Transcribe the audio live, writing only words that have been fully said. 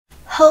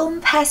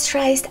Home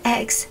pasteurized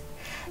eggs.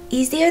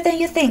 Easier than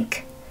you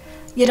think.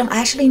 You don't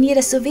actually need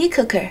a sous vide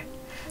cooker.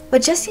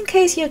 But just in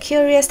case you're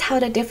curious how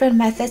the different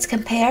methods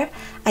compare,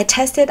 I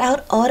tested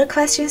out all the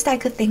questions I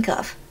could think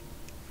of.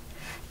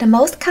 The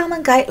most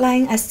common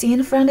guideline as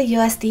seen from the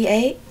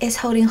USDA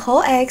is holding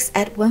whole eggs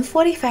at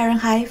 140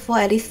 Fahrenheit for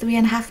at least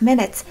 3.5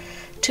 minutes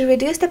to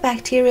reduce the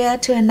bacteria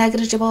to a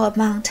negligible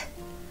amount.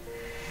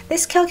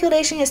 This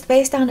calculation is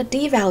based on the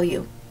D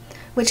value,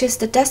 which is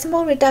the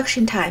decimal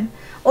reduction time,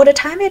 or the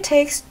time it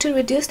takes to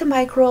reduce the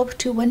microbe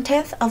to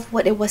 1/10 of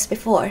what it was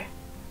before.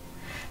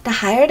 The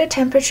higher the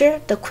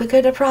temperature, the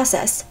quicker the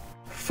process.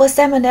 For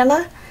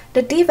salmonella,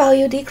 the D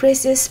value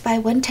decreases by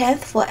 1/10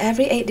 for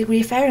every 8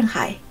 degrees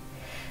Fahrenheit.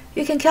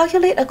 You can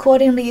calculate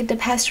accordingly the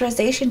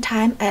pasteurization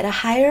time at a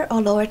higher or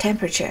lower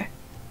temperature.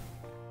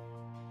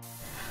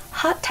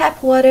 Hot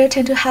tap water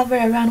tends to hover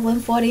around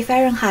 140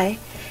 Fahrenheit,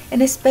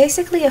 and is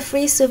basically a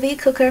free sous vide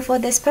cooker for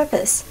this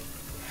purpose.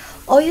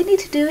 All you need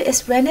to do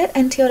is run it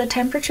until the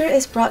temperature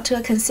is brought to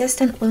a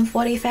consistent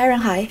 140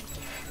 Fahrenheit.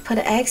 Put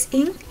the eggs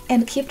in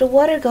and keep the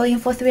water going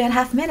for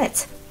 3.5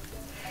 minutes.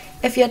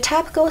 If your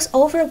tap goes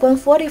over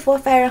 144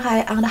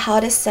 Fahrenheit on the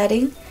hottest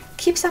setting,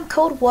 keep some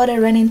cold water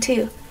running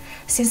too,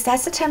 since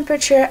that's the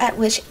temperature at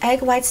which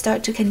egg whites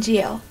start to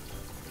congeal.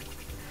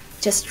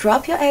 Just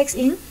drop your eggs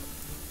in,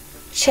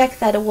 check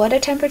that the water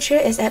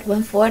temperature is at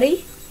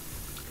 140,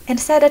 and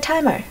set a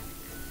timer.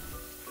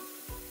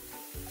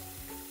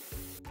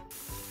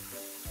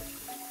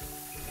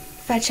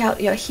 Fetch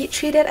out your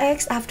heat-treated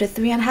eggs after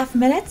 3.5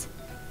 minutes,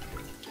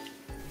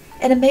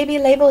 and maybe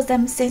label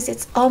them since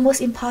it's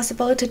almost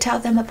impossible to tell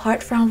them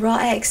apart from raw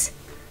eggs.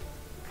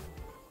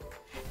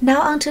 Now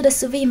onto the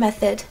sous vide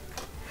method.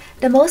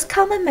 The most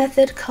common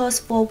method calls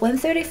for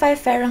 135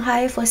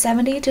 Fahrenheit for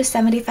 70 to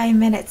 75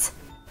 minutes,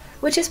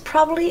 which is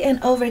probably an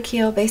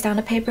overkill based on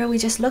the paper we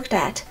just looked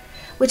at,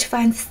 which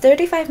finds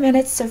 35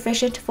 minutes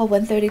sufficient for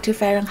 132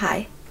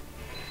 Fahrenheit.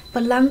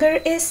 But longer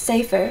is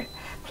safer.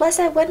 Plus,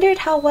 I wondered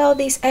how well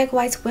these egg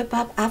whites whip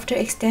up after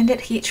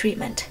extended heat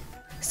treatment.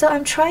 So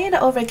I'm trying the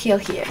overkill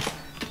here.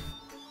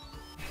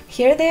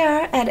 Here they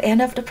are at the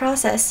end of the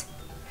process.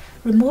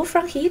 Remove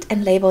from heat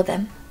and label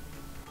them.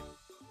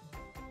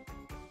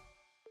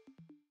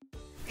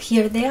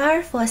 Here they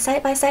are for a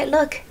side-by-side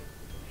look.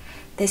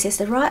 This is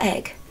the raw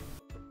egg.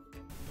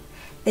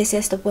 This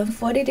is the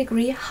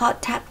 140-degree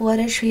hot tap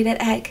water treated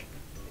egg.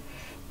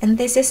 And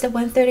this is the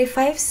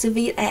 135 sous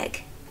vide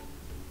egg.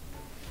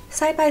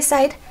 Side by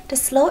side, the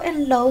slow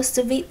and low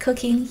sous vide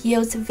cooking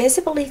yields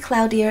visibly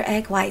cloudier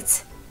egg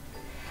whites,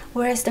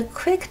 whereas the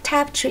quick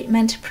tap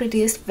treatment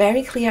produced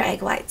very clear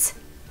egg whites.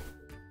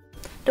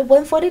 The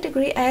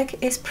 140-degree egg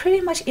is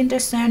pretty much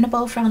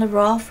indiscernible from the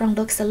raw from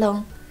looks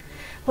alone,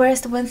 whereas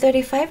the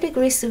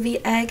 135-degree sous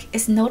vide egg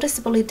is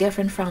noticeably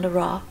different from the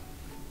raw.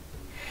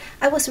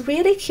 I was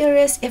really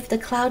curious if the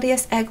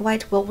cloudiest egg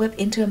white will whip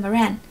into a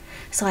meringue,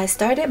 so I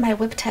started my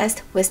whip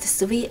test with the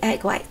sous vide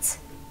egg whites.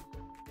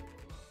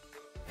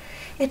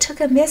 It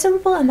took a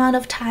miserable amount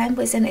of time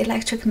with an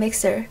electric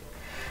mixer,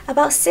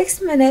 about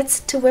 6 minutes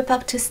to whip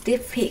up to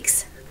stiff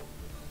peaks.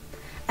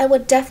 I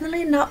would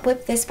definitely not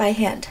whip this by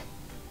hand,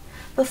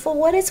 but for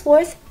what it's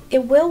worth,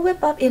 it will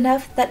whip up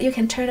enough that you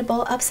can turn the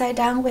bowl upside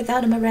down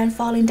without the meringue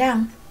falling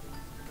down.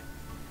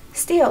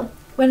 Still,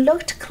 when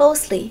looked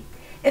closely,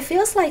 it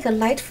feels like a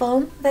light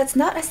foam that's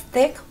not as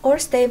thick or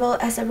stable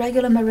as a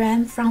regular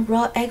meringue from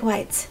raw egg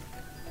whites.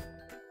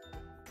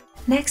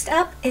 Next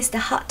up is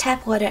the hot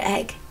tap water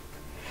egg.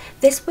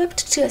 This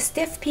whipped to a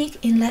stiff peak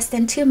in less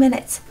than 2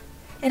 minutes,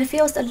 and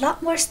feels a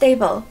lot more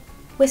stable,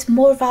 with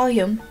more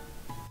volume.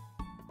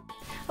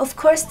 Of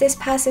course, this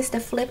passes the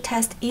flip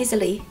test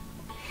easily,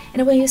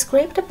 and when you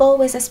scrape the bowl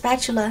with a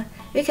spatula,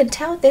 you can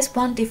tell this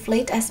won't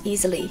deflate as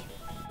easily.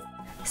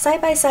 Side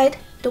by side,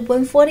 the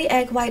 140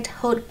 egg white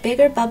holds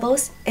bigger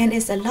bubbles and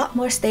is a lot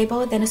more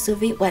stable than the sous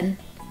vide one.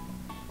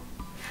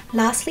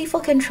 Lastly,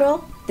 for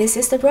control, this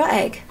is the raw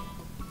egg.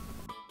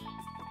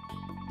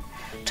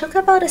 Took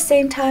about the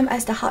same time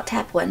as the hot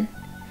tap one,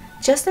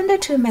 just under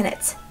 2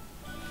 minutes.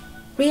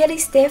 Really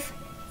stiff,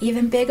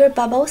 even bigger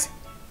bubbles,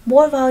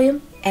 more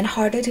volume, and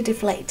harder to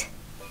deflate.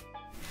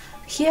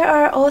 Here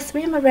are all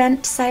 3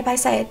 meringues side by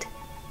side.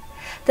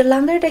 The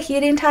longer the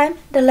heating time,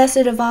 the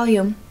lesser the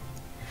volume.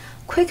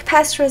 Quick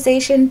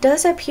pasteurization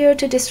does appear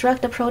to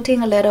disrupt the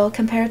protein a little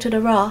compared to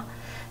the raw,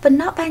 but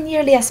not by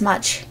nearly as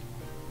much.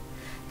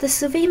 The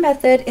sous vide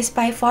method is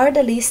by far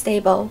the least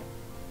stable,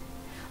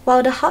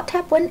 while the hot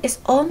tap one is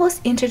almost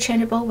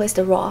interchangeable with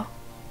the raw.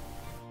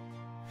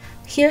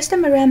 Here's the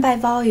meringue by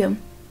volume.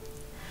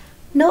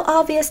 No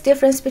obvious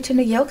difference between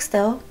the yolks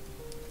though.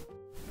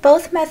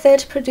 Both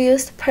methods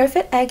produced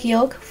perfect egg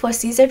yolk for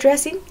Caesar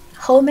dressing,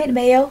 homemade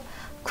mayo,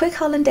 quick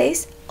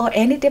hollandaise, or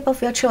any dip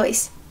of your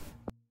choice.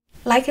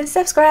 Like and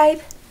subscribe!